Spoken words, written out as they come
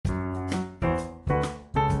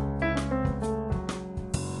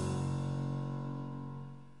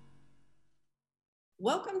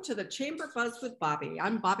Welcome to the Chamber Buzz with Bobbi.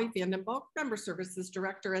 I'm Bobbi Vandenbalk, Member Services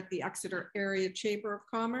Director at the Exeter Area Chamber of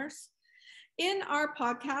Commerce. In our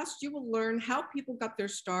podcast, you will learn how people got their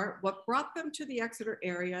start, what brought them to the Exeter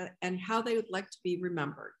area, and how they would like to be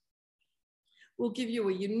remembered. We'll give you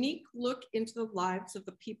a unique look into the lives of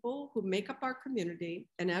the people who make up our community.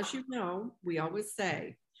 And as you know, we always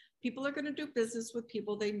say, people are going to do business with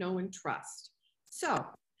people they know and trust. So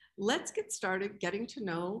let's get started getting to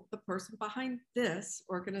know the person behind this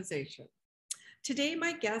organization. Today,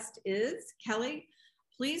 my guest is Kelly.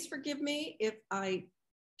 Please forgive me if I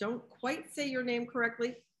don't quite say your name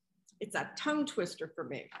correctly. It's a tongue twister for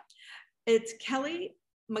me. It's Kelly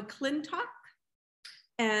McClintock,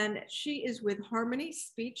 and she is with Harmony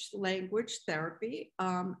Speech Language Therapy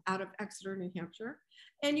out of Exeter, New Hampshire.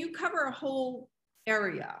 And you cover a whole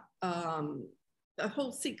area, the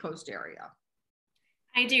whole Seacoast area.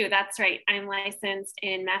 I do, that's right. I'm licensed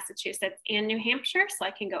in Massachusetts and New Hampshire, so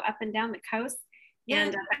I can go up and down the coast. Yeah.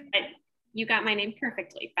 And you got my name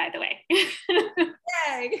perfectly, by the way.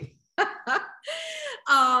 Yay!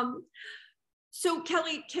 So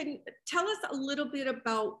Kelly, can tell us a little bit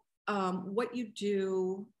about what you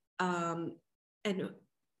do and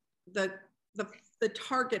the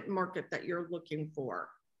target market that you're looking for?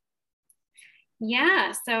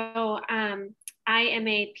 Yeah, so I am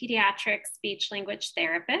a pediatric speech language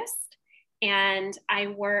therapist, and I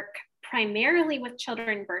work primarily with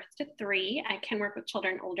children birth to 3. I can work with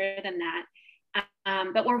children older than that,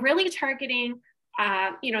 but we're really targeting,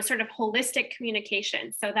 sort of holistic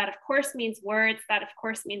communication. So that of course means words, that of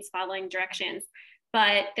course means following directions,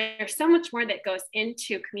 but there's so much more that goes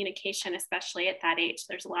into communication, especially at that age.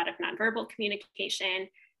 There's a lot of nonverbal communication.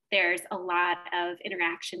 There's a lot of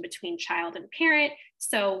interaction between child and parent.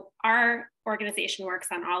 So our organization works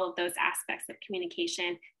on all of those aspects of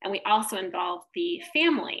communication. And we also involve the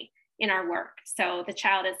family in our work. So the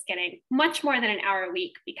child is getting much more than an hour a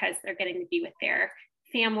week because they're getting to be with their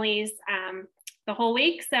families the whole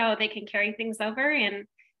week, so they can carry things over. And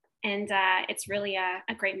it's really a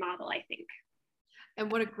great model, I think.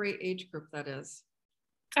 And what a great age group that is.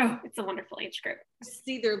 Oh, it's a wonderful age group.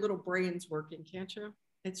 See their little brains working, can't you?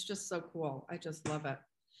 It's just so cool. I just love it.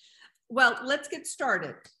 Well, let's get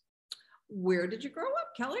started. Where did you grow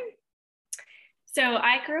up, Kelly? So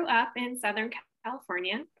I grew up in Southern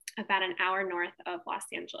California, about an hour north of Los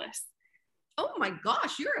Angeles. Oh my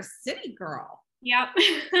gosh, you're a city girl. Yep.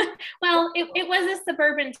 Well, it was a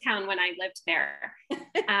suburban town when I lived there.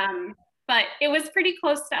 But it was pretty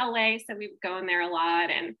close to LA, so we would go in there a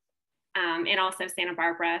lot, and also Santa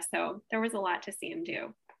Barbara. So there was a lot to see and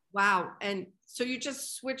do. Wow. And so you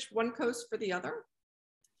just switched one coast for the other?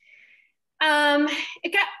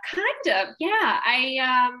 It got kind of, yeah.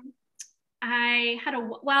 I had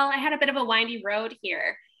a bit of a windy road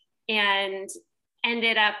here, and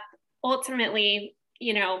ended up ultimately,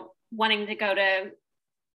 wanting to go to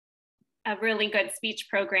a really good speech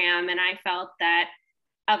program. And I felt that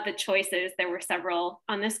of the choices, there were several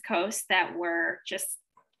on this coast that were just,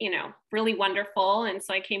 really wonderful. And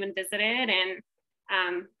so I came and visited, and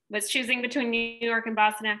was choosing between New York and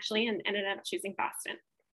Boston, actually, and ended up choosing Boston.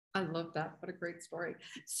 I love that. What a great story.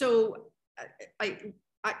 So I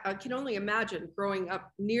can only imagine growing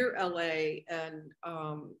up near LA and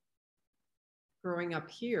growing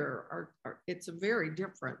up here, it's a very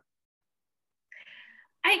different.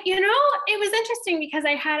 It was interesting because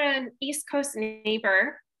I had an East Coast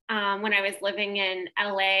neighbor when I was living in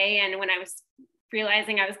LA, and when I was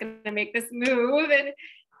realizing I was going to make this move,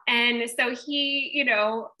 and so he,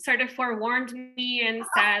 sort of forewarned me and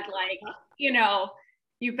said, like,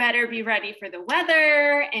 you better be ready for the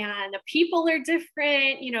weather, and the people are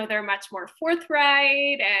different, they're much more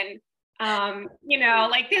forthright, and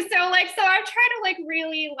like this. So I try to like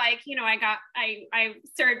really like, I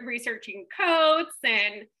started researching coats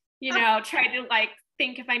and, tried to like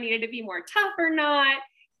think if I needed to be more tough or not.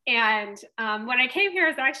 And when I came here, I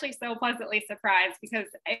was actually so pleasantly surprised because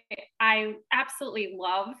I absolutely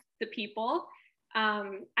love the people.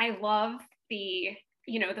 I love the,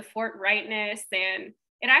 the forthrightness, and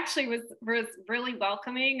it actually was really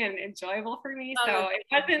welcoming and enjoyable for me. So it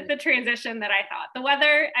wasn't the transition that I thought. The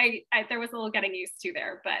weather, there was a little getting used to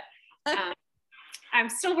there, but I'm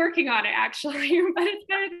still working on it actually, but it's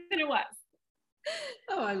better than it was.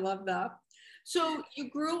 Oh, I love that. So you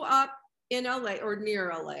grew up in LA or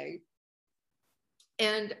near LA,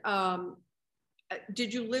 and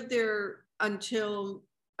did you live there until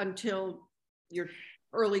your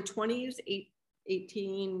early 20s,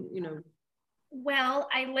 18, Well,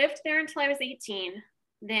 I lived there until I was 18.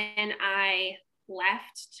 Then I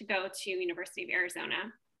left to go to University of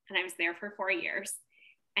Arizona, and I was there for 4 years.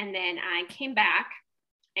 And then I came back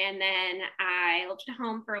And then I lived at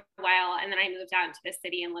home for a while, and then I moved out into the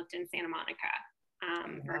city and lived in Santa Monica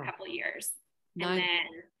for a couple of years. Nice. And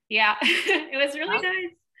then, yeah, it was really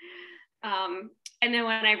nice. And then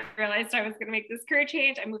when I realized I was going to make this career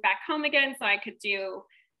change, I moved back home again so I could do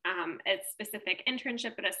a specific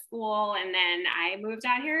internship at a school. And then I moved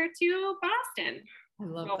out here to Boston. I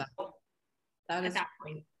love that. That is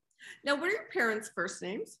great. Now, what are your parents' first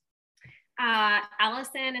names?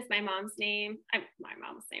 Allison is my mom's name. My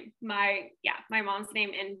mom's name. My mom's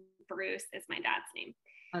name, and Bruce is my dad's name.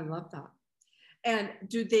 I love that. And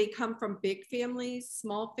do they come from big families,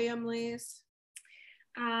 small families?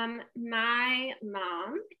 My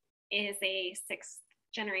mom is a 6th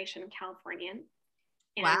generation Californian.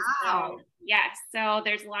 And wow. So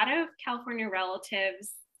there's a lot of California relatives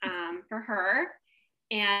for her.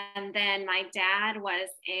 And then my dad was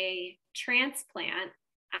a transplant.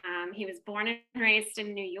 He was born and raised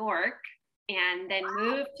in New York and then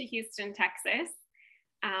moved to Houston, Texas.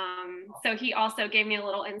 So he also gave me a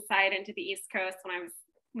little insight into the East Coast when I was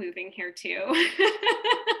moving here too.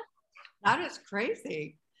 That is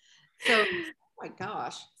crazy. So, oh my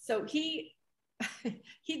gosh. So he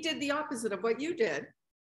did the opposite of what you did.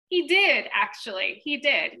 He did, actually. He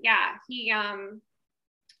did. Yeah. He,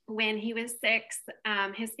 when he was 6,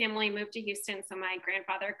 his family moved to Houston so my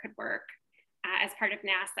grandfather could work as part of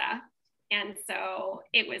NASA. And so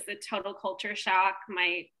it was a total culture shock.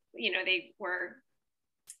 My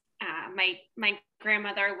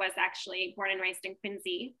grandmother was actually born and raised in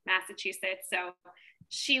Quincy, Massachusetts. So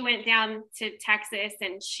she went down to Texas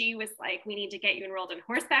and she was like, we need to get you enrolled in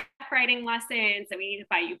horseback riding lessons. And we need to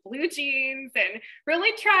buy you blue jeans, and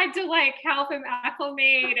really tried to like help him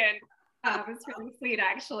acclimate. And it was really sweet,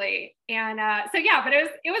 actually. And but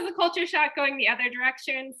it was a culture shock going the other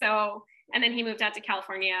direction. So, and then he moved out to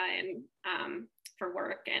California and for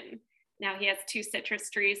work, and now he has 2 citrus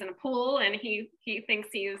trees and a pool, and he thinks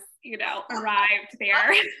he's, arrived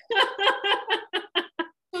there.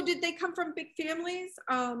 So did they come from big families?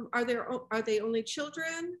 Are they only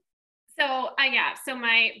children? So so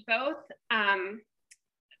my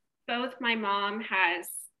both my mom has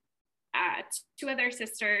 2 other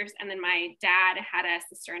sisters, and then my dad had a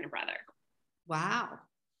sister and a brother. Wow.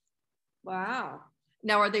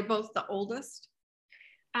 Now, are they both the oldest?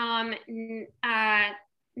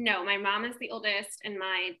 No, my mom is the oldest, and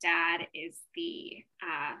my dad is the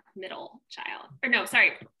middle child. Or no,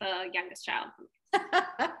 sorry, the youngest child.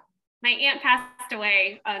 My aunt passed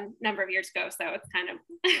away a number of years ago, so it's kind of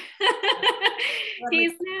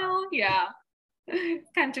he's now,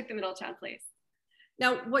 kind of took the middle child place.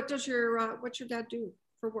 Now, what's your dad do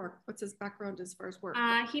for work? What's his background as far as work?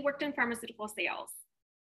 He worked in pharmaceutical sales.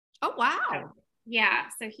 Oh, wow.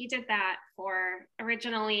 So he did that for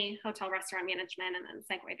originally hotel restaurant management, and then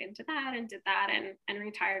segued into that and did that and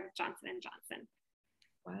retired with Johnson & Johnson.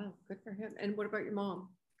 Wow, good for him. And what about your mom?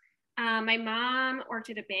 My mom worked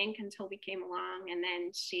at a bank until we came along, and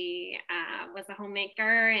then she was a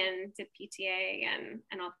homemaker and did PTA and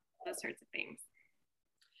all those sorts of things.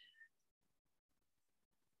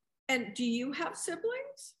 And do you have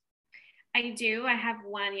siblings? I do. I have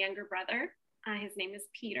one younger brother. His name is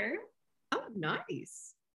Peter. Oh,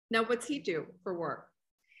 nice. Now, what's he do for work?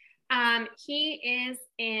 He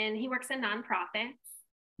works in nonprofits,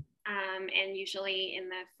 and usually in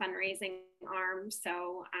the fundraising arm.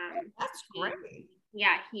 So that's great.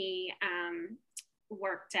 He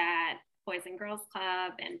worked at Boys and Girls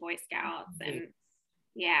Club and Boy Scouts, and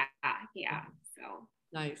so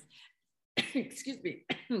nice. Excuse me.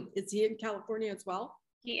 Is he in California as well?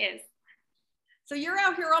 He is. So you're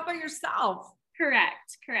out here all by yourself.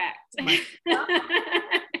 Correct. I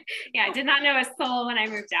did not know a soul when I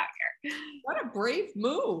moved out here. What a brave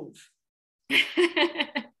move.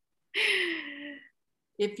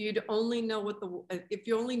 If you only knew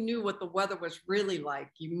what the weather was really like,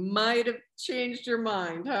 you might have changed your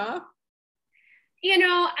mind, huh?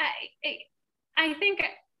 I think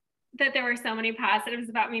that there were so many positives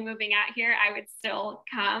about me moving out here, I would still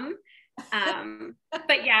come. But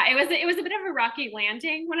it was a bit of a rocky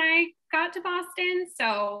landing when I got to Boston.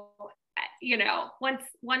 So,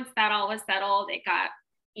 once that all was settled, it got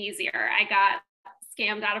easier. I got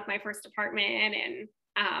scammed out of my first apartment and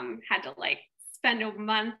had to like spend a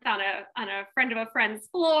month on a friend of a friend's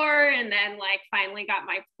floor, and then like finally got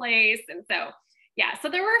my place. And so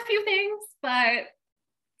there were a few things, but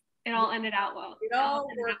it all ended out well. It all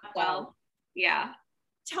worked well. Yeah.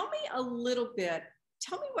 Tell me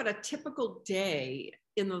what a typical day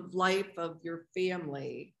in the life of your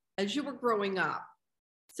family as you were growing up.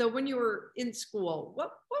 So when you were in school,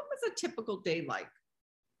 what was a typical day like?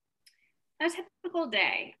 A typical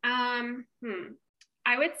day.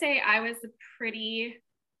 I would say I was a pretty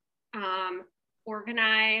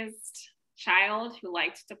organized child who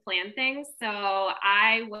liked to plan things. So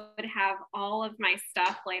I would have all of my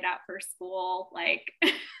stuff laid out for school. Like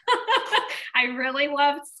I really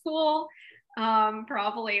loved school,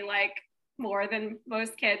 probably like more than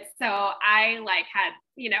most kids. So I like had,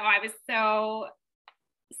 I was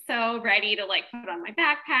so ready to like put on my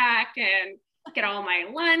backpack and get all my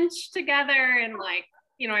lunch together, and like,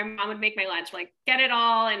 my mom would make my lunch, like get it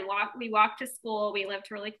all and we walked to school. We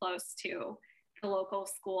lived really close to the local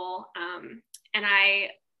school. And I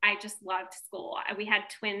just loved school. We had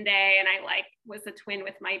twin day, and I like was a twin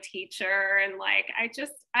with my teacher, and like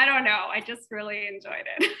I don't know, I just really enjoyed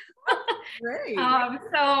it. Great.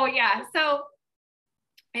 So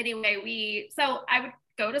anyway, so I would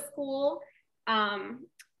go to school.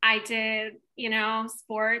 I did,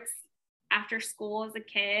 sports after school as a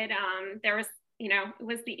kid. There was, it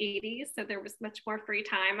was the 80s, so there was much more free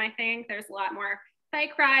time. I think there's a lot more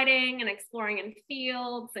bike riding and exploring in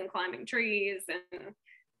fields and climbing trees and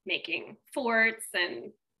making forts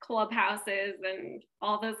and clubhouses and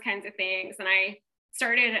all those kinds of things. And I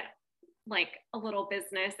started like a little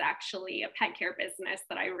business, actually a pet care business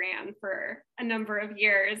that I ran for a number of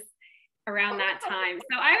years around that time.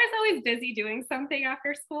 So I was always busy doing something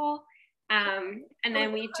after school. And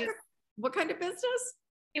then what kind of business?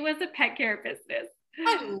 It was a pet care business.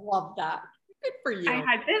 I love that. Good for you. I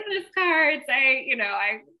had business cards.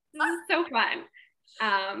 It was so fun.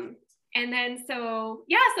 And then so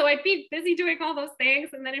I'd be busy doing all those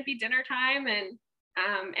things, and then it'd be dinner time, and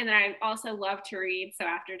then I also love to read. So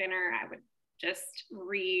after dinner, I would just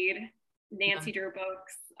read Nancy Drew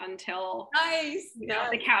books until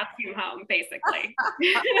the cows came home, basically.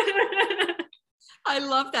 I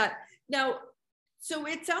love that. Now, so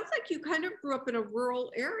it sounds like you kind of grew up in a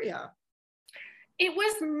rural area. It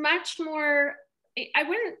was much more,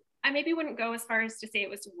 I maybe wouldn't go as far as to say it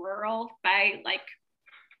was rural by like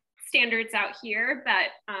standards out here,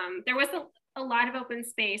 but there was a lot of open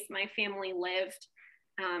space. My family lived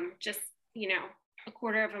just, a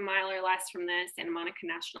quarter of a mile or less from the Santa Monica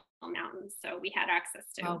National Mountains. So we had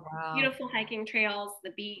access to beautiful hiking trails,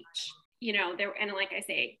 the beach, there, and like I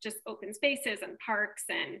say, just open spaces and parks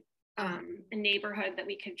and a neighborhood that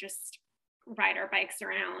we could just ride our bikes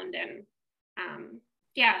around. And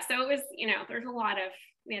so it was, there's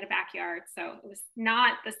we had a backyard, so it was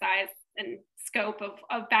not the size and scope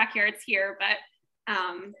of backyards here, but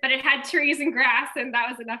it had trees and grass, and that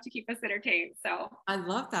was enough to keep us entertained. So I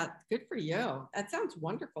love that. Good for you. That sounds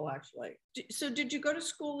wonderful, actually. So did you go to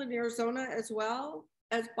school in Arizona as well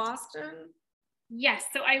as Boston? Yes.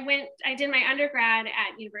 So I did my undergrad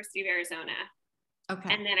at University of Arizona.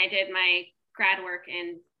 Okay. And then I did my grad work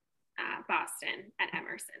in Boston at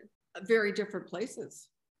Emerson. Very different places.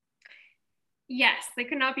 Yes, they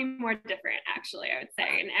could not be more different, actually, I would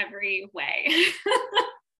say, in every way.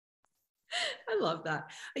 I love that.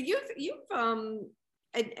 You've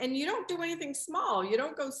and you don't do anything small. You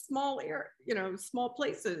don't go small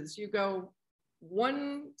places. You go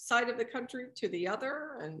one side of the country to the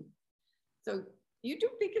other, and so you do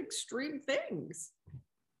big extreme things.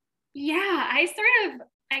 Yeah, I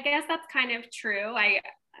guess that's kind of true. I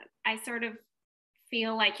sort of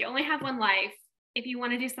feel like you only have one life. If you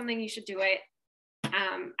want to do something, you should do it.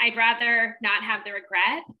 I'd rather not have the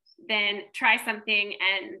regret than try something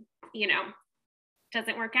and,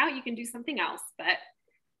 doesn't work out, you can do something else. But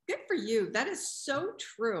good for you. That is so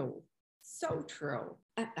true. So true.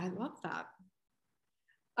 I love that.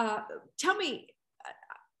 Tell me,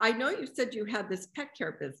 I know you said you had this pet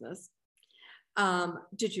care business.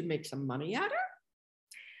 Did you make some money at it?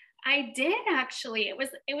 I did, actually. It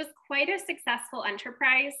was quite a successful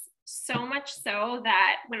enterprise, so much so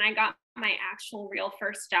that when I got my actual real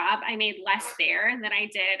first job, I made less there than I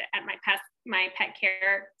did at my pet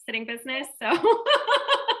care sitting business. So it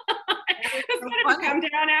was kind of a come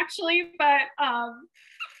down, actually, but I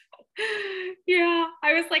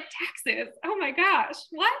was like, taxes, oh my gosh,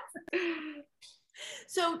 what?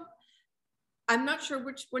 So I'm not sure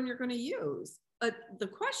which one you're going to use. But the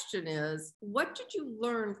question is, what did you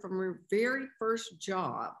learn from your very first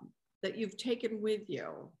job that you've taken with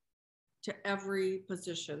you to every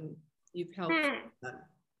position you've held? I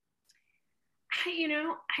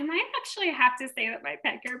might actually have to say that my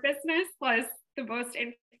pet care business was the most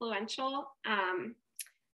influential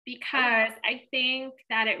because I think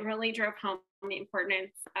that it really drove home the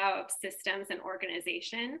importance of systems and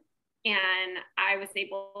organization. And I was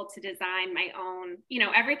able to design my own,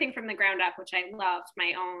 everything from the ground up, which I loved,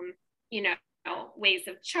 my own, ways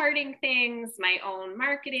of charting things, my own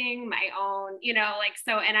marketing, my own, and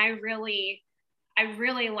I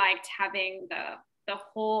really liked having the the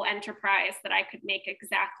whole enterprise that I could make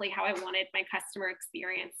exactly how I wanted my customer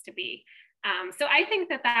experience to be. So I think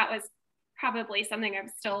that that was probably something I'm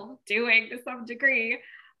still doing to some degree.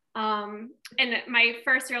 And my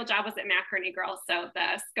first real job was at Macaroni Girl, so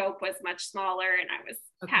the scope was much smaller, and I was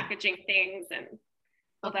packaging things, and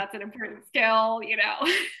well, that's an important skill, you know.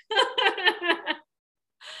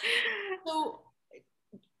 So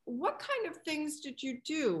what kind of things did you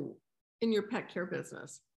do in your pet care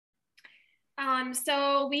business?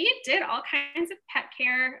 So we did all kinds of pet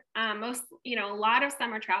care, a lot of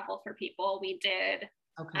summer travel for people. We did,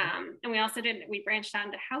 and we branched out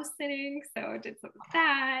into house sitting. So did some of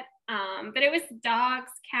that. But it was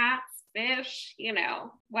dogs, cats, fish,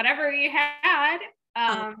 whatever we had.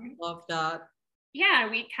 I love that. Yeah,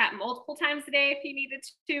 we cut multiple times a day if you needed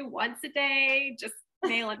to, once a day, just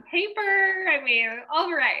mail and paper. I mean, all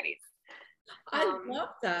varieties. I love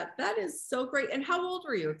that. That is so great. And how old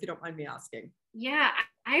were you, if you don't mind me asking? Yeah,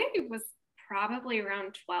 I was probably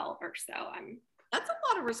around 12 or so. That's a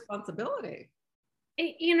lot of responsibility.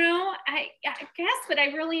 I guess, but I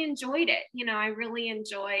really enjoyed it. I really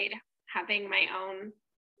enjoyed having my own,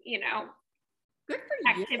 good for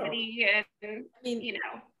activity. You. And, I mean,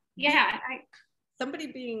 somebody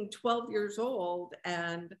being 12 years old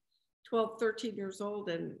and 12, 13 years old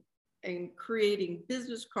and creating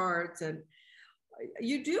business cards, and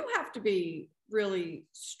you do have to be really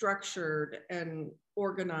structured and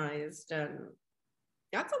organized, and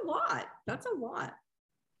that's a lot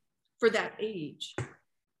for that age.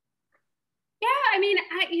 Yeah, I mean,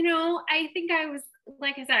 I think I was,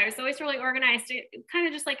 like I said, I was always really organized. It kind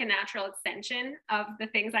of just like a natural extension of the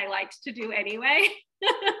things I liked to do anyway.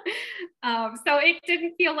 So it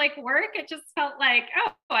didn't feel like work. It just felt like,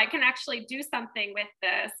 oh, I can actually do something with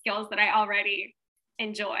the skills that I already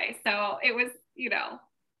enjoy. So it was,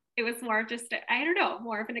 it was more just,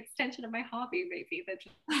 more of an extension of my hobby, maybe, that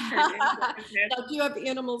just turned into a business. Now, do you have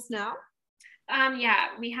animals now? Yeah,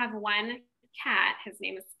 we have one cat. His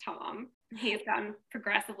name is Tom. He's gotten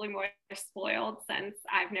progressively more spoiled since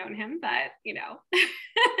I've known him, but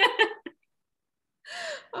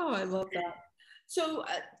Oh, I love that. So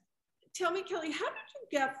tell me, Kelly, how did you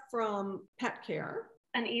get from pet care?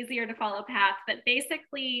 An easier to follow path, but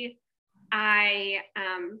basically I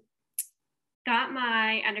got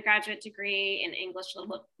my undergraduate degree in English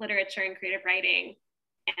literature and creative writing,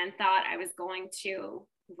 and thought I was going to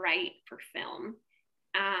write for film.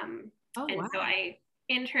 Wow. So I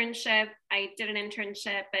did an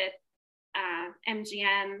internship at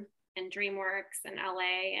MGM and DreamWorks in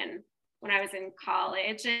LA, and when I was in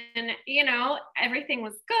college, and everything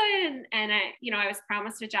was good, and I was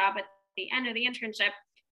promised a job at the end of the internship,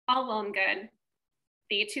 all well and good.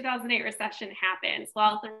 The 2008 recession happens.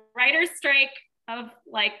 Well, the writer's strike of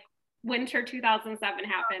like winter 2007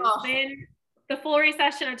 happens. Then the full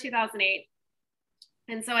recession of 2008.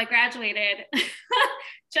 And so I graduated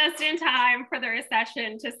just in time for the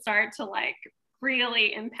recession to start to like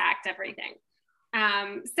really impact everything.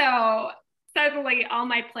 So suddenly all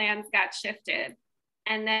my plans got shifted.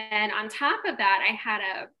 And then on top of that, I had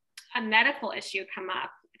a medical issue come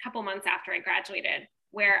up a couple months after I graduated,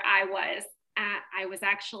 where I would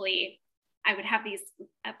have these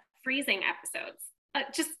freezing episodes,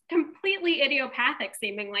 just completely idiopathic,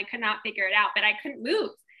 seeming like could not figure it out, but I couldn't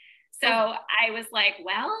move. So I was like,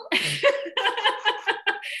 well, this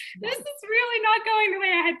is really not going the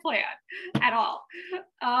way I had planned at all.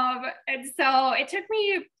 And so it took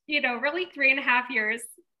me, really 3.5 years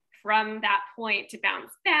from that point to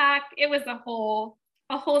bounce back. It was a whole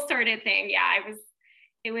sorted thing. Yeah,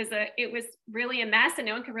 it was really a mess, and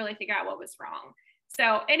no one could really figure out what was wrong.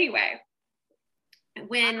 So anyway,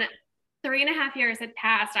 when 3.5 years had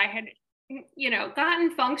passed, I had,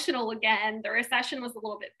 gotten functional again. The recession was a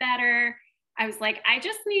little bit better. I was like, I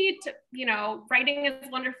just need to, writing is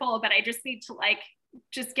wonderful, but I just need to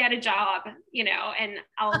just get a job, and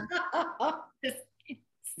I'll just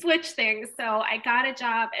switch things. So I got a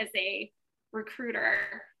job as a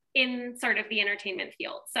recruiter in sort of the entertainment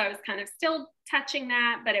field. So I was kind of still touching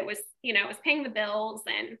that, but it was, it was paying the bills,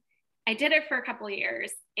 and I did it for a couple of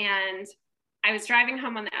years. And I was driving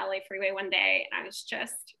home on the LA freeway one day, and I was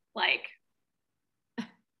just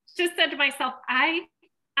said to myself, I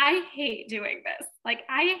hate doing this.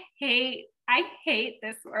 I hate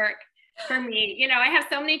this work for me. I have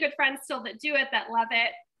so many good friends still that do it, that love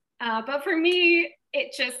it. But for me,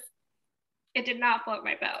 it did not float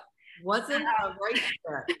my boat. Wasn't a right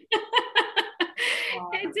fit.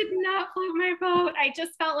 It did not float my boat. I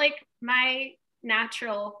just felt like my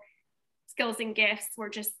natural skills and gifts were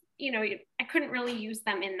just, I couldn't really use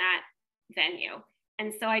them in that venue.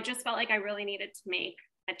 And so I just felt like I really needed to make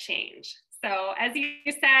a change. So as you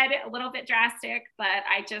said, a little bit drastic, but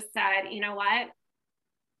I just said, you know what?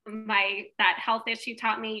 That health issue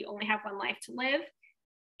taught me you only have one life to live.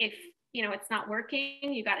 If, it's not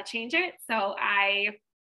working, you got to change it. So I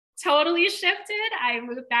totally shifted. I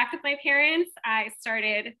moved back with my parents. I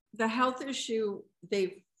started. The health issue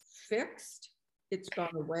they've fixed? It's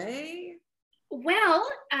gone away? Well,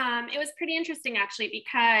 it was pretty interesting actually,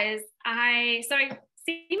 because I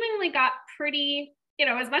seemingly got pretty, it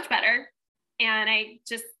was much better. And I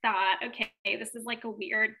just thought, okay, this is like a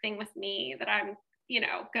weird thing with me that I'm,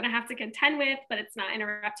 going to have to contend with, but it's not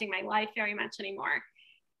interrupting my life very much anymore.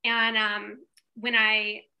 And when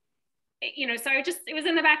so it was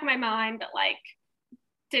in the back of my mind, but like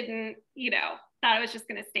didn't, thought I was just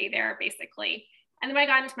going to stay there basically. And then when I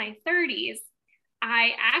got into my 30s,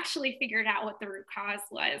 I actually figured out what the root cause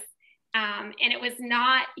was. And it was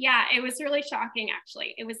not, it was really shocking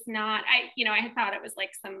actually. It was not, I had thought it was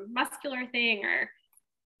like some muscular thing or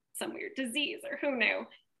some weird disease or who knew.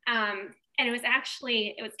 And it was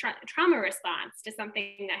actually, trauma response to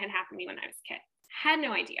something that had happened to me when I was a kid. Had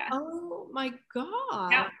no idea. Oh my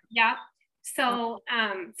God. Yeah. So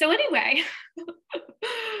anyway,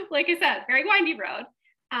 like I said, very windy road.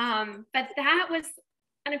 But that was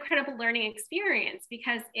an incredible learning experience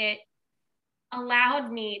because it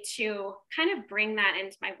allowed me to kind of bring that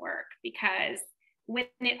into my work, because when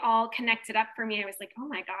it all connected up for me, I was like, oh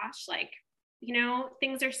my gosh, like,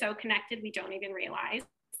 things are so connected, we don't even realize.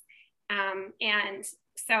 And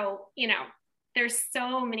so, there's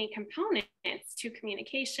so many components to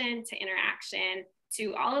communication, to interaction,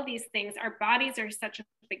 to all of these things. Our bodies are such a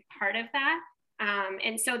big part of that.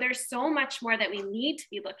 And so there's so much more that we need to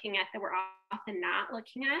be looking at that we're often not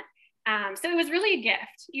looking at. So it was really a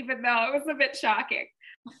gift, even though it was a bit shocking.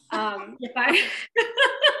 But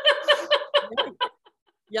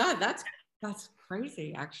yeah, that's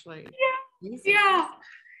crazy, actually. Crazy. Yeah.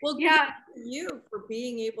 Well, yeah. Good for you for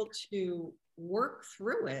being able to work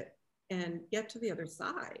through it and get to the other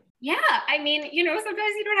side. Yeah. I mean,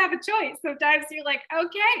 sometimes you don't have a choice. Sometimes you're like,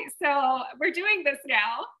 okay, so we're doing this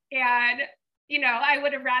now. And, I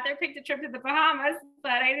would have rather picked a trip to the Bahamas,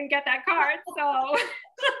 but I didn't get that card. So.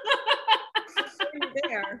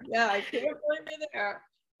 There. Yeah, I can't blame you there.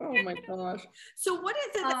 Oh my gosh. So what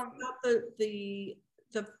is it about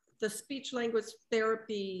the speech language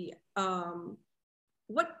therapy?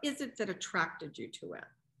 What is it that attracted you to it?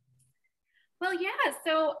 Well, yeah.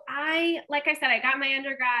 So like I said, I got my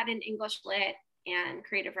undergrad in English Lit and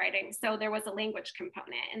creative writing. So there was a language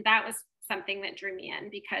component, and that was something that drew me in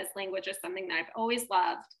because language is something that I've always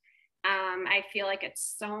loved. I feel like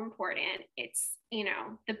it's so important. It's,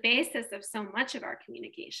 the basis of so much of our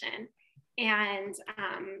communication. And,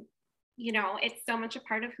 it's so much a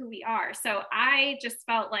part of who we are. So I just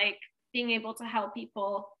felt like being able to help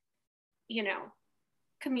people,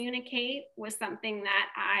 communicate was something that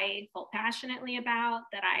I felt passionately about,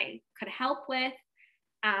 that I could help with.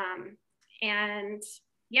 And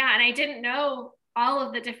I didn't know all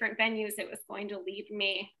of the different venues it was going to lead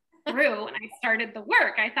me through when I started the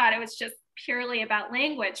work. I thought it was just purely about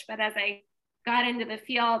language, but as I got into the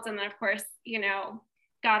field and then of course,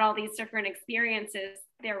 got all these different experiences,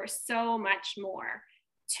 there was so much more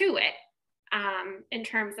to it in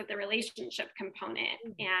terms of the relationship component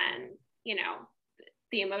and,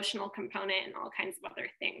 the emotional component and all kinds of other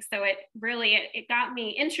things. So it really, it got me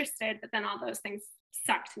interested, but then all those things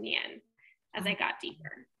sucked me in as I got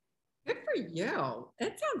deeper. Good for you.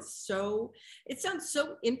 It sounds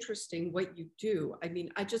so interesting what you do. I mean,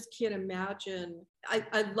 I just can't imagine.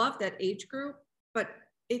 I love that age group, but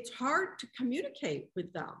it's hard to communicate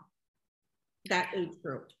with them, that age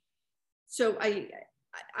group. So I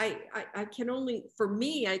can only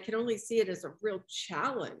see it as a real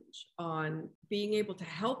challenge on being able to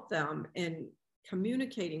help them and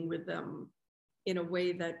communicating with them in a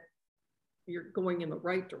way that you're going in the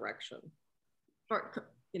right direction, or,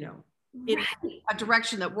 in a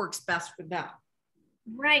direction that works best for them.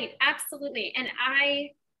 Right, absolutely. And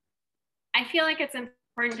I feel like it's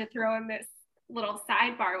important to throw in this little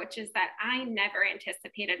sidebar, which is that I never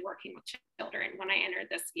anticipated working with children when I entered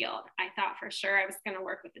this field. I thought for sure I was going to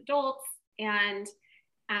work with adults, and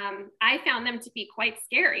I found them to be quite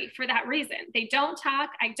scary for that reason. They don't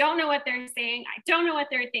talk. I don't know what they're saying. I don't know what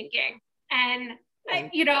they're thinking. And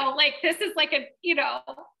this is like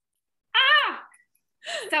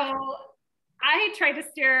so I tried to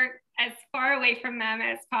steer as far away from them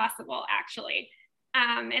as possible, actually.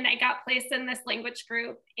 And I got placed in this language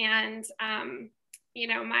group, and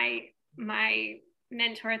my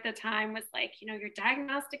mentor at the time was like, your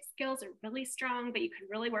diagnostic skills are really strong, but you can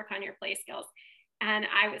really work on your play skills. And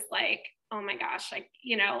I was like, oh my gosh, like,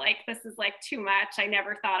 you know, like this is like too much. I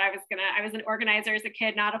never thought I was an organizer as a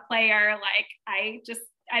kid, not a player. Like, I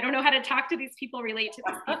don't know how to talk to these people, relate to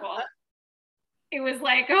these people. It was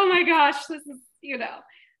like, oh my gosh, this is, you know,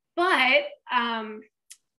 but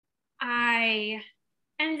I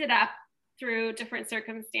ended up through different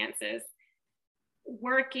circumstances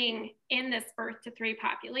working in this birth to 3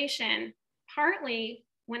 population, partly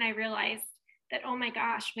when I realized that, oh my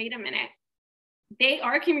gosh, wait a minute, they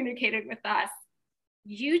are communicating with us.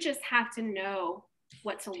 You just have to know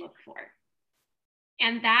what to look for.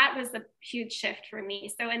 And that was a huge shift for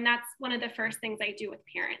me. So, and that's one of the first things I do with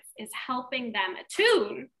parents is helping them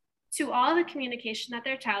attune to all the communication that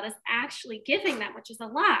their child is actually giving them, which is a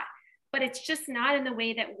lot, but it's just not in the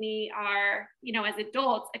way that we are, you know, as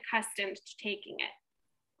adults accustomed to taking it.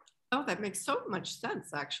 Oh, that makes so much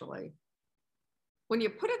sense, actually. When you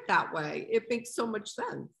put it that way, it makes so much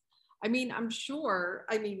sense. I mean, I'm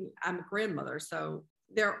a grandmother, so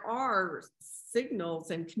there are signals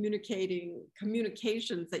and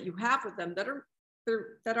communications that you have with them that are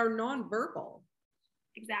nonverbal.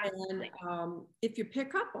 Exactly. And if you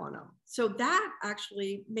pick up on them. So that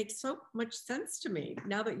actually makes so much sense to me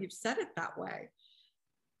now that you've said it that way.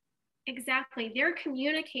 Exactly. They're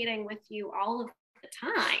communicating with you all of the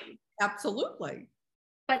time. Absolutely.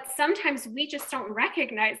 But sometimes we just don't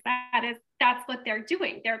recognize that as that's what they're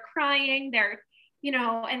doing. They're crying, they're, you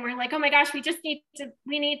know, and we're like, oh my gosh, we need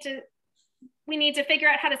to figure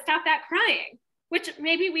out how to stop that crying, which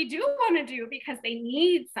maybe we do want to do because they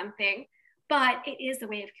need something, but it is a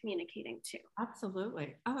way of communicating too.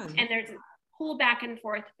 Absolutely. And there's a whole back and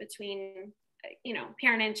forth between, you know,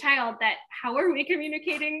 parent and child, that how are we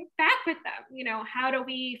communicating back with them? You know, how do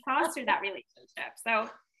we foster that relationship? So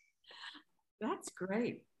that's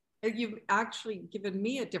great. You've actually given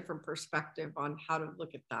me a different perspective on how to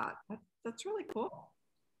look at that. That's really cool.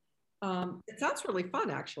 It sounds really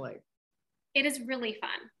fun, actually. It is really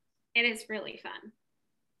fun. It is really fun.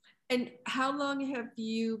 And how long have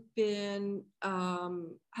you been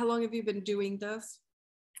doing this?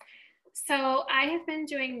 So I have been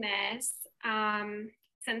doing this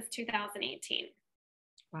since 2018.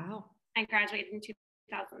 Wow. I graduated in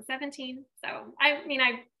 2017. So I mean,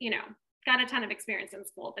 I, you know, got a ton of experience in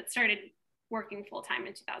school, but started working full time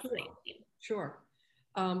in 2018. Sure.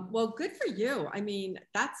 Well, good for you. I mean,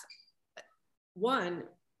 that's one,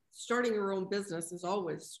 starting your own business is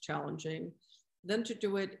always challenging. Then to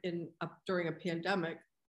do it during a pandemic,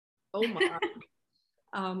 oh my.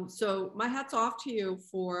 So my hat's off to you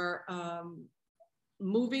for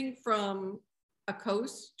moving from a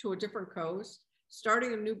coast to a different coast,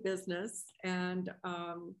 starting a new business, and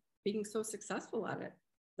being so successful at it.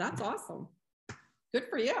 That's awesome. Good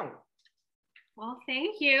for you. Well,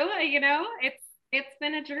 thank you. You know, it's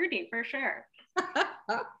been a journey for sure.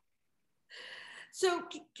 So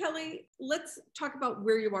Kelly, let's talk about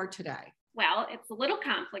where you are today. Well, it's a little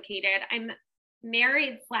complicated. I'm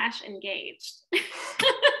married / engaged. Okay.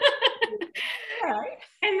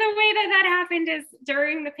 And the way that happened is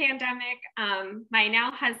during the pandemic, my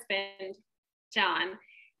now husband, John,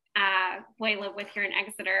 who I live with here in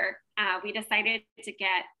Exeter, we decided to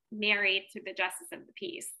get married through the Justice of the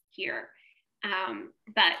Peace here.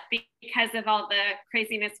 But because of all the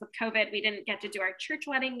craziness with COVID, we didn't get to do our church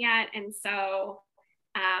wedding yet. And so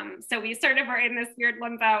we sort of are in this weird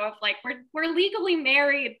limbo of like, we're legally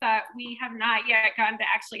married, but we have not yet gotten to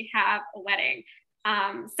actually have a wedding.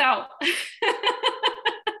 So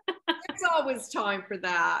there's always time for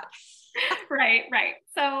that. Right.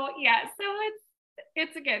 So yeah, so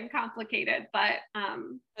it's again complicated, but I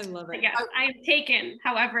love it. Yes, I am taken.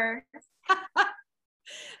 However,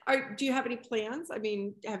 do you have any plans? I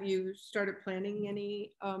mean, have you started planning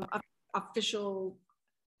any official?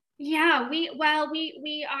 Yeah, we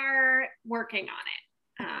are working on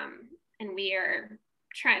it, and we are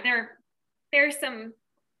trying. There's some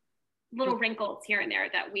little wrinkles here and there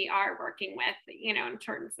that we are working with, you know, in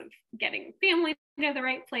terms of getting family to the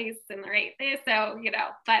right place and the right thing. So, you know,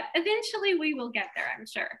 but eventually we will get there, I'm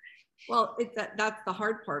sure. Well, that's the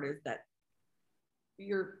hard part, is that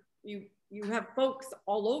you have folks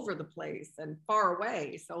all over the place and far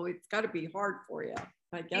away, so it's got to be hard for you.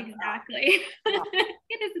 I guess exactly. Yeah.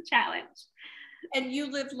 It is a challenge. And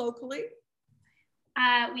you live locally?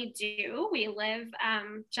 We do. We live,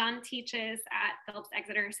 John teaches at Phillips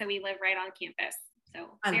Exeter, so we live right on campus.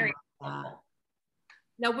 So very local.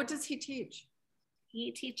 Now, what does he teach?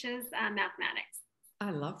 He teaches mathematics.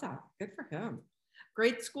 I love that. Good for him.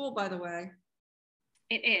 Great school, by the way.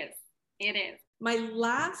 It is. It is. My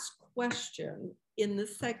last question in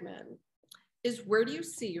this segment is, where do you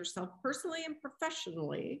see yourself personally and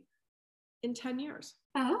professionally in 10 years?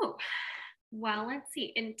 Oh, well, let's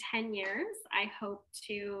see. In 10 years, I hope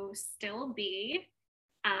to still be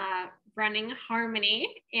running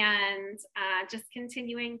Harmony and just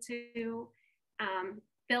continuing to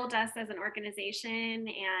build us as an organization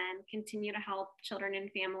and continue to help children and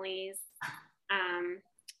families.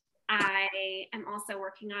 I am also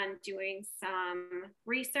working on doing some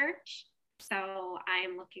research. So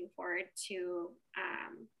I'm looking forward to,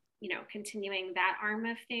 continuing that arm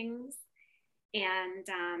of things. And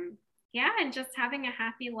and just having a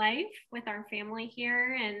happy life with our family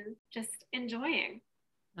here and just enjoying.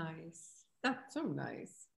 Nice. That's so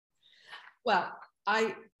nice. Well,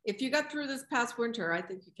 if you got through this past winter, I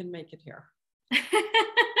think you can make it here.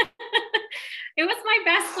 It was my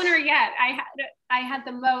best winter yet. I had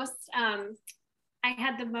the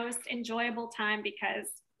most enjoyable time because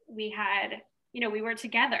we were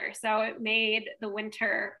together. So it made the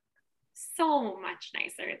winter so much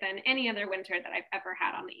nicer than any other winter that I've ever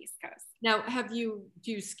had on the East Coast. Now, do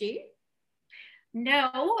you ski?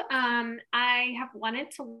 No, I have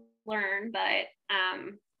wanted to learn, but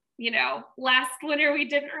last winter we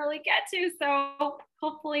didn't really get to, so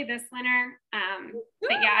hopefully this winter.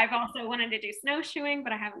 But yeah, I've also wanted to do snowshoeing,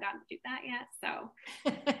 but I haven't gotten to do that yet. So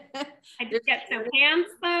I did get some hands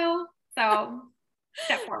though, so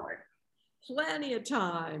step forward. Plenty of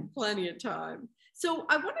time. So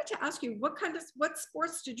I wanted to ask you, what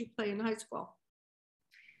sports did you play in high school?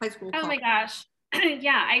 Oh my gosh.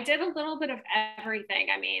 Yeah, I did a little bit of everything.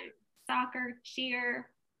 I mean, soccer,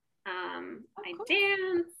 cheer, I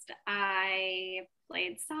danced, I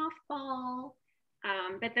played softball,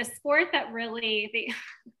 but the sport that really, the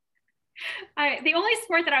only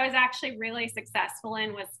sport that I was actually really successful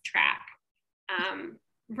in was track.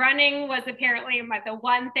 Running was apparently the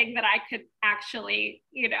one thing that I could actually,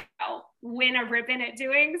 win a ribbon at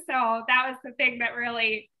doing. So that was the thing that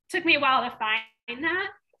really took me a while to find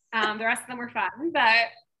that. The rest of them were fun,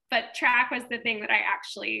 but track was the thing that I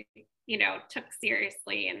actually, took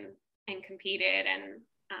seriously and competed. And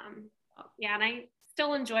and I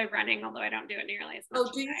still enjoy running, although I don't do it nearly as much.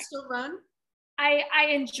 Oh, do you still run?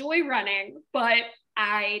 I enjoy running, but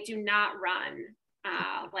I do not run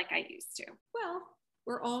like I used to. Well,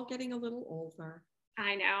 we're all getting a little older.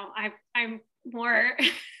 I know. I'm more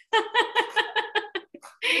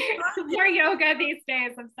more yoga these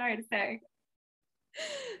days, I'm sorry to say.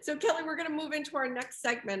 So Kelly, we're going to move into our next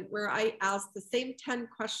segment where I ask the same 10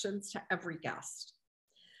 questions to every guest.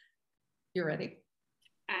 You ready?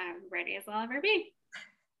 I'm ready as I'll ever be.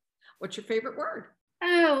 What's your favorite word?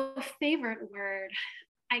 Oh, favorite word.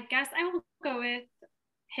 I guess I will go with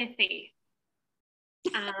pithy.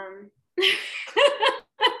 Because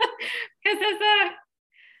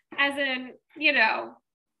as an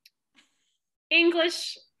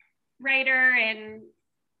English writer and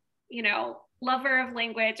lover of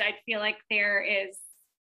language, I feel like there is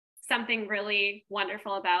something really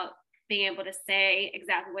wonderful about being able to say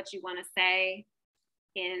exactly what you want to say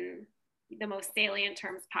in the most salient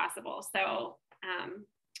terms possible. So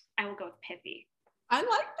I will go with pithy. I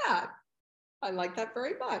like that. I like that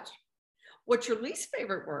very much. What's your least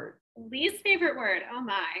favorite word? Least favorite word? Oh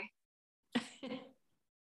my.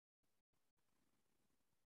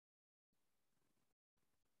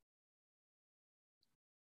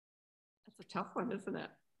 That's a tough one, isn't it?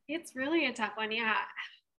 It's really a tough one, yeah.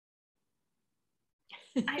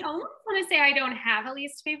 I almost want to say I don't have a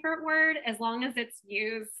least favorite word as long as it's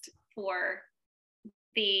used for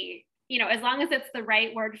as long as it's the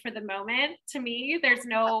right word for the moment. To me, there's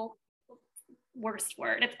no worst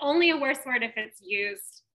word. It's only a worse word if it's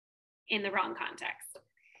used in the wrong context.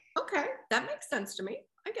 Okay, that makes sense to me.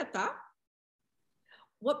 I get that.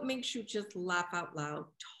 What makes you just laugh out loud?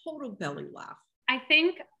 Total belly laugh. I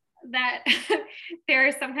think that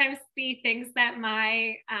there sometimes be things that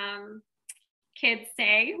my kids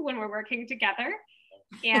say when we're working together,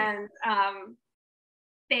 and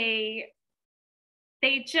they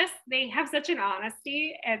have such an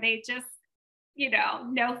honesty, and they just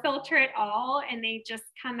no filter at all, and they just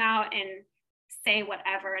come out and say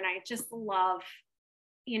whatever, and I just love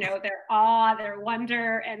their awe, their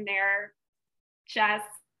wonder, and their just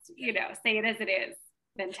say it as it is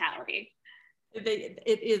mentality.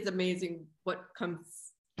 It is amazing what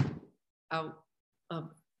comes out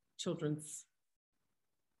of children's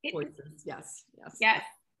voices. Yes.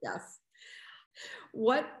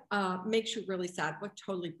 What makes you really sad? What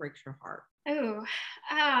totally breaks your heart? Oh,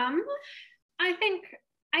 I think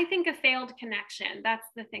a failed connection. That's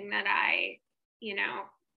the thing that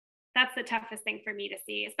that's the toughest thing for me to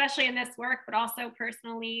see, especially in this work, but also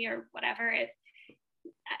personally or whatever.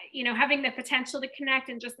 having the potential to connect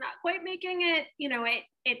and just not quite making it,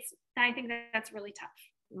 I think that's really tough.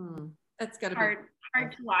 That's gotta be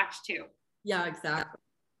hard to watch too. Yeah,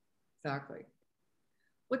 exactly.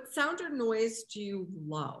 What sound or noise do you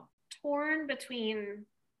love? Torn between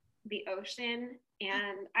the ocean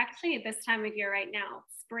and actually this time of year right now,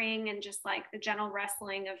 spring, and just like the gentle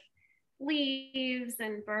rustling of leaves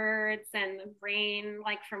and birds and the rain,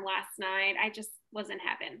 like from last night. I just was in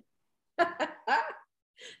heaven.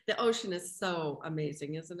 The ocean is so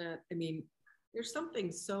amazing, isn't it? I mean, there's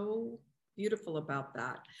something so beautiful about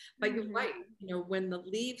that. But you're right, when the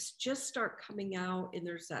leaves just start coming out and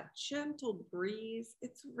there's that gentle breeze,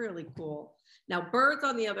 it's really cool. Now, birds,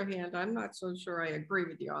 on the other hand, I'm not so sure I agree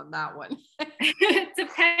with you on that one. It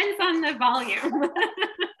depends on the volume.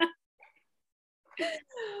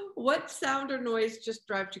 What sound or noise just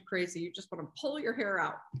drives you crazy? You just want to pull your hair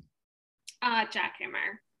out?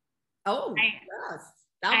 Jackhammer. Oh, yes.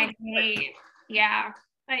 I hate, yeah.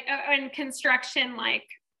 And construction, like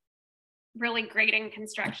really grating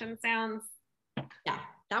construction sounds. Yeah,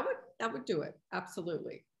 that would do it.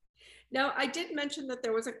 Absolutely. Now, I did mention that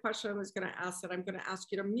there was a question I was going to ask that I'm going to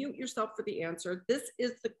ask you to mute yourself for the answer. This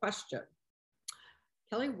is the question.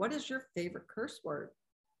 Kelly, what is your favorite curse word?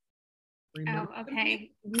 Remember,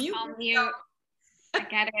 okay. Mute. I'll mute. I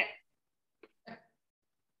get it.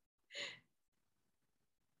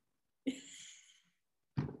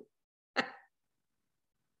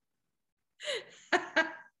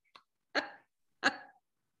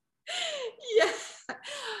 Yeah,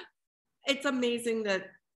 it's amazing that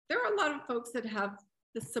there are a lot of folks that have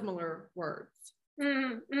the similar words.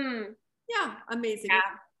 Yeah, amazing. Yeah.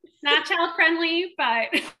 Not child friendly, but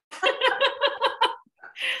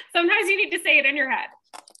sometimes you need to say it in your head.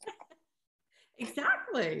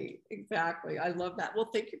 Exactly. I love that. Well,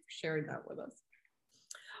 thank you for sharing that with us.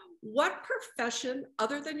 What profession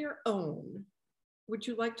other than your own would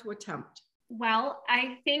you like to attempt? Well,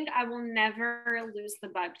 I think I will never lose the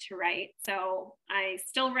bug to write. So I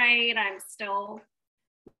still write. I'm still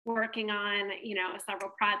working on,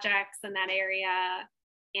 several projects in that area.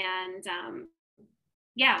 And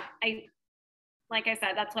yeah, like I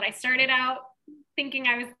said, that's what I started out thinking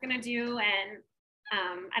I was going to do. And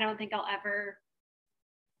I don't think I'll ever,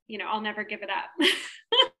 I'll never give it up.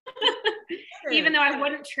 Even though I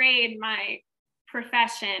wouldn't trade my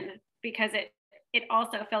profession because it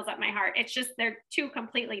also fills up my heart. It's just, they're two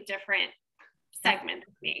completely different segments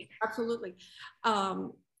of me. Absolutely.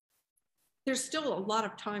 There's still a lot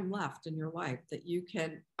of time left in your life that you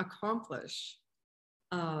can accomplish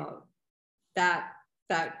that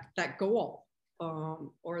goal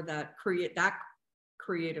or that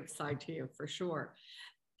creative side to you, for sure.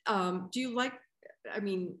 Do you like,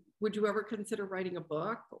 would you ever consider writing a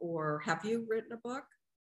book, or have you written a book?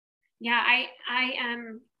 Yeah, I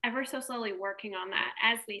am ever so slowly working on that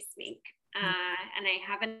as we speak. And I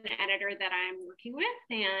have an editor that I'm working with,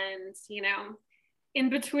 and, in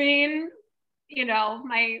between,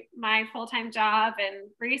 my full-time job and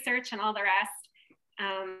research and all the rest,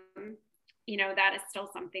 that is still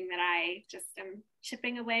something that I just am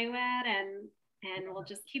chipping away with, and we'll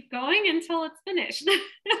just keep going until it's finished.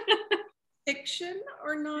 Fiction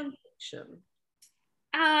or nonfiction?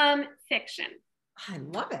 Fiction. I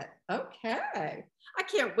love it. Okay. I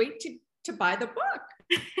can't wait to buy the book.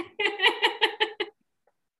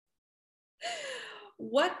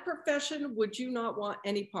 What profession would you not want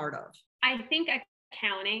any part of? I think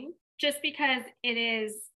accounting, just because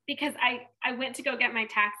I went to go get my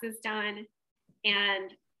taxes done,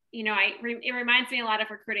 and it reminds me a lot of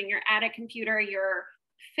recruiting. You're at a computer, you're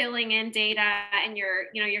filling in data, and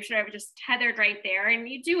you're sort of just tethered right there, and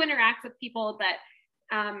you do interact with people, but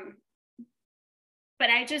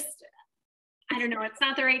I don't know, it's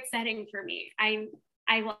not the right setting for me. I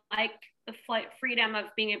like the freedom of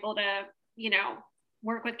being able to,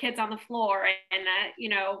 work with kids on the floor, and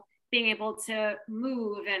being able to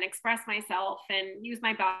move and express myself and use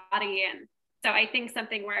my body. And so I think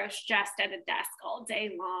something where I was just at a desk all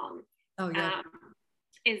day long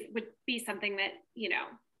would be something that,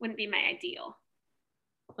 wouldn't be my ideal.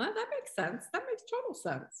 Well, that makes sense. That makes total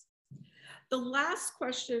sense. The last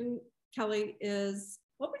question, Kelly, is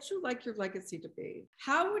what would you like your legacy to be?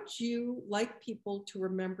 How would you like people to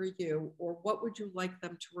remember you, or what would you like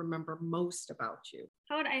them to remember most about you?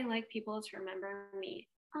 How would I like people to remember me?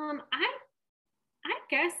 I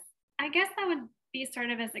guess that would be sort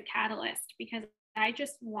of as a catalyst, because I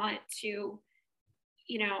just want to,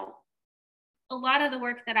 a lot of the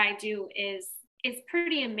work that I do is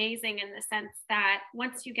pretty amazing in the sense that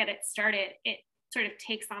once you get it started, it sort of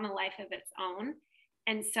takes on a life of its own.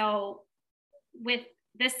 And so with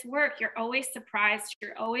this work, you're always surprised,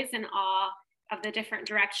 you're always in awe of the different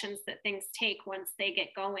directions that things take once they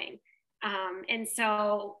get going. And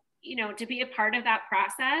so, you know, to be a part of that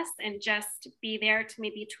process and just be there to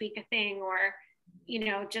maybe tweak a thing or, you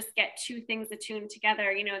know, just get two things attuned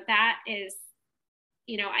together, you know, that is,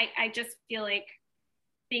 you know, I just feel like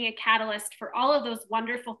being a catalyst for all of those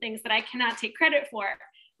wonderful things that I cannot take credit for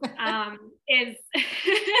is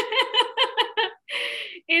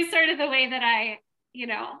is sort of the way that I, you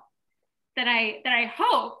know, that I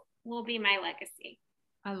hope will be my legacy.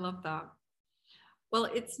 I love that. Well,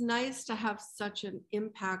 it's nice to have such an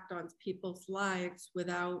impact on people's lives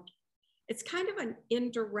without, it's kind of an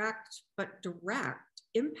indirect but direct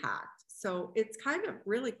impact. So it's kind of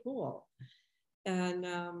really cool. And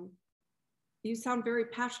you sound very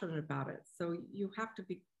passionate about it. So you have to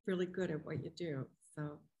be really good at what you do.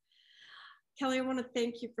 So Kelly, I want to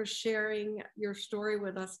thank you for sharing your story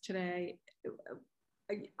with us today.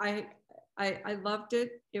 I loved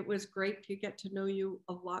it. It was great to get to know you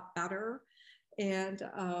a lot better. And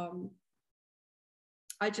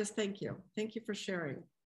I just thank you. Thank you for sharing.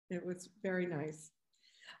 It was very nice.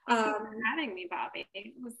 Thank you for having me, Bobbi.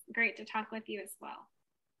 It was great to talk with you as well.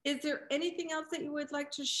 Is there anything else that you would like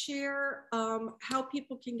to share? How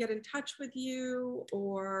people can get in touch with you,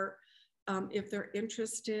 or if they're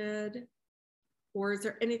interested, or is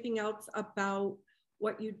there anything else about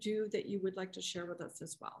what you do that you would like to share with us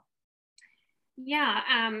as well? Yeah,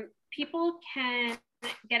 people can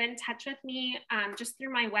get in touch with me just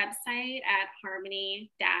through my website at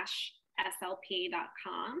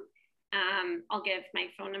harmony-slp.com. I'll give my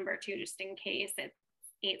phone number too, just in case. It's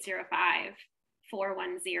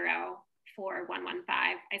 805-410-4115.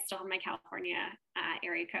 I still have my California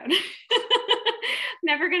area code.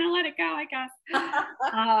 Never gonna let it go, I guess.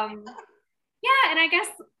 Yeah, and I guess,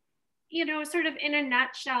 you know, sort of in a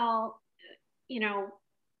nutshell, you know,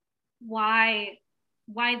 why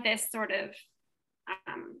this sort of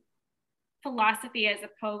philosophy, as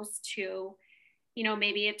opposed to, you know,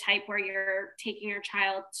 maybe a type where you're taking your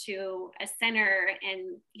child to a center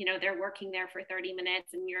and, you know, they're working there for 30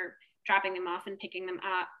 minutes and you're dropping them off and picking them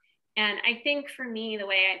up. And I think for me, the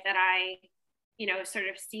way that I, you know, sort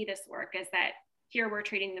of see this work is that here we're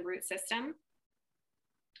treating the root system.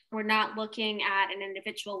 We're not looking at an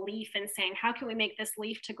individual leaf and saying, how can we make this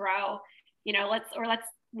leaf to grow? You know, let's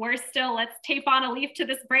tape on a leaf to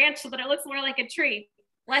this branch so that it looks more like a tree.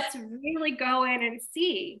 Let's really go in and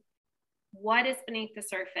see what is beneath the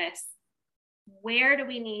surface. Where do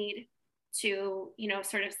we need to, you know,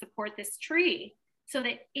 sort of support this tree so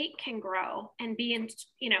that it can grow and be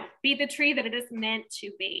the tree that it is meant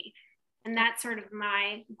to be. And that's sort of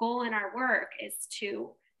my goal in our work, is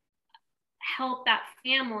to help that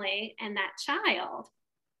family and that child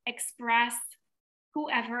express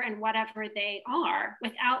whoever and whatever they are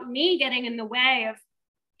without me getting in the way of,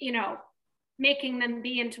 you know, making them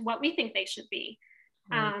be into what we think they should be.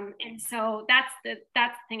 And so that's the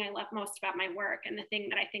thing I love most about my work. And the thing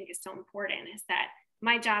that I think is so important is that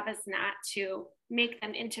my job is not to make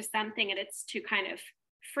them into something, and it's to kind of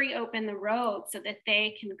free open the road so that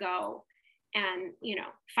they can go and, you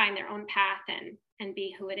know, find their own path and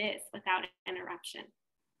be who it is without interruption.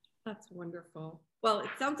 That's wonderful. Well, it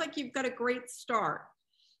sounds like you've got a great start.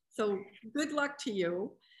 So good luck to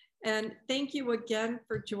you. And thank you again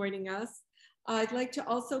for joining us. I'd like to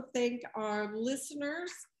also thank our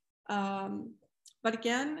listeners. But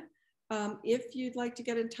again, if you'd like to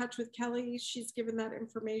get in touch with Kelly, she's given that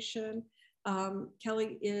information.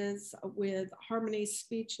 Kelly is with Harmony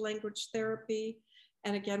Speech Language Therapy.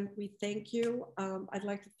 And again, we thank you. I'd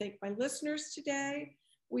like to thank my listeners today.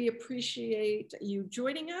 We appreciate you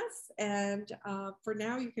joining us. And for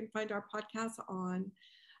now, you can find our podcast on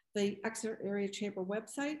the Exeter Area Chamber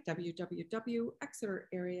website,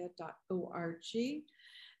 www.exeterarea.org.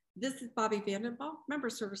 This is Bobbi Vandenbach, Member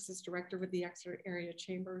Services Director with the Exeter Area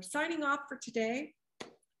Chamber, signing off for today.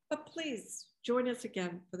 But please join us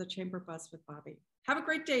again for the Chamber Buzz with Bobbi. Have a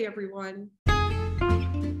great day, everyone.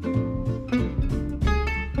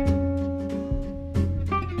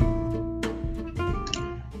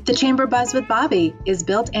 The Chamber Buzz with Bobbi is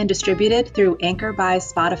built and distributed through Anchor by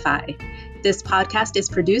Spotify. This podcast is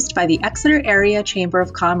produced by the Exeter Area Chamber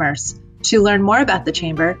of Commerce. To learn more about the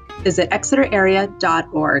Chamber, visit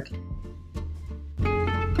exeterarea.org.